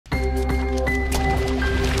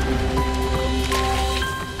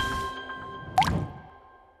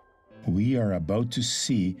we are about to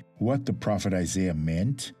see what the prophet Isaiah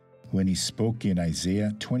meant when he spoke in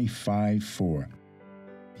Isaiah 25:4.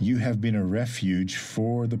 You have been a refuge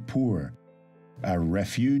for the poor, a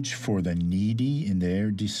refuge for the needy in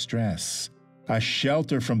their distress, a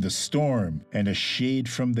shelter from the storm and a shade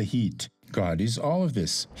from the heat. God is all of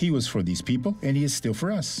this. He was for these people, and He is still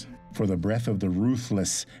for us. For the breath of the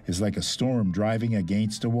ruthless is like a storm driving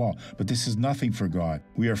against a wall. But this is nothing for God.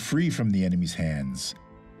 We are free from the enemy's hands.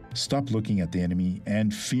 Stop looking at the enemy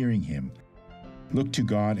and fearing him. Look to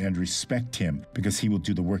God and respect Him, because He will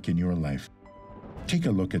do the work in your life. Take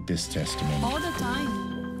a look at this testimony. All the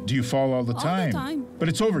time. Do you fall all the time? All the time. But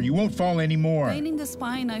it's over. You won't fall anymore. Pain in the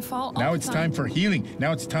spine, I fall all the time. Now it's time for healing.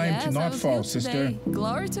 Now it's time to not fall, sister. Today.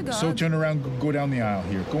 Glory to God. So turn around, go down the aisle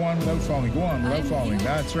here. Go on without falling. Go on without falling. Healed.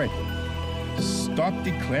 That's right. Stop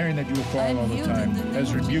declaring that you will fall all the time.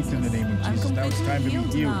 As rebuked in the name of Jesus. Now it's time to be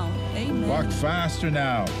healed. Amen. Walk faster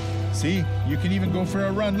now. See, you can even go for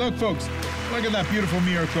a run. Look, folks, look at that beautiful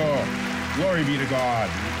miracle. Glory be to God.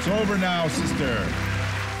 It's over now, sister.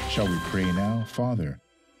 Shall we pray now? Father,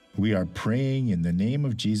 we are praying in the name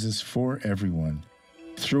of Jesus for everyone.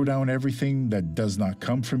 Throw down everything that does not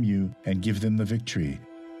come from you and give them the victory.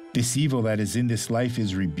 This evil that is in this life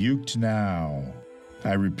is rebuked now.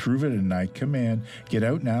 I reprove it and I command, get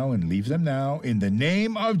out now and leave them now in the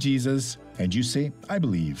name of Jesus. And you say, I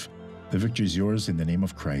believe. The victory is yours in the name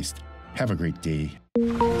of Christ. Have a great day.